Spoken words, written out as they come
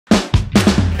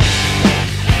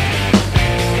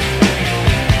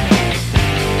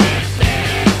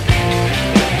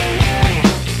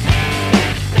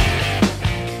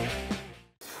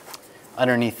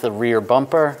underneath the rear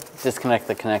bumper, disconnect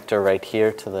the connector right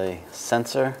here to the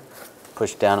sensor,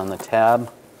 push down on the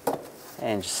tab,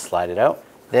 and just slide it out.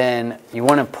 Then you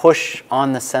want to push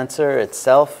on the sensor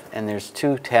itself, and there's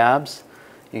 2 tabs.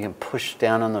 You can push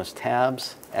down on those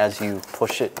tabs as you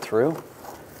push it through,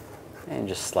 and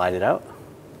just slide it out.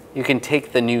 You can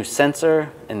take the new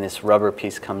sensor, and this rubber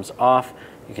piece comes off.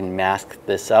 You can mask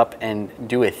this up and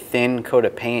do a thin coat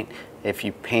of paint. If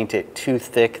you paint it too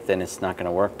thick, then it's not going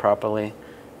to work properly.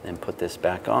 Then put this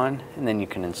back on, and then you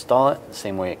can install it the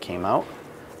same way it came out.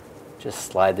 Just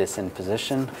slide this in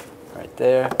position right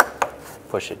there,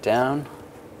 push it down,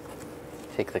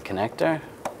 take the connector,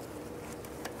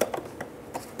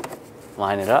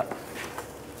 line it up,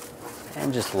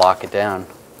 and just lock it down.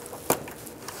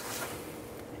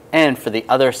 And for the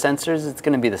other sensors, it's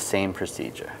going to be the same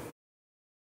procedure.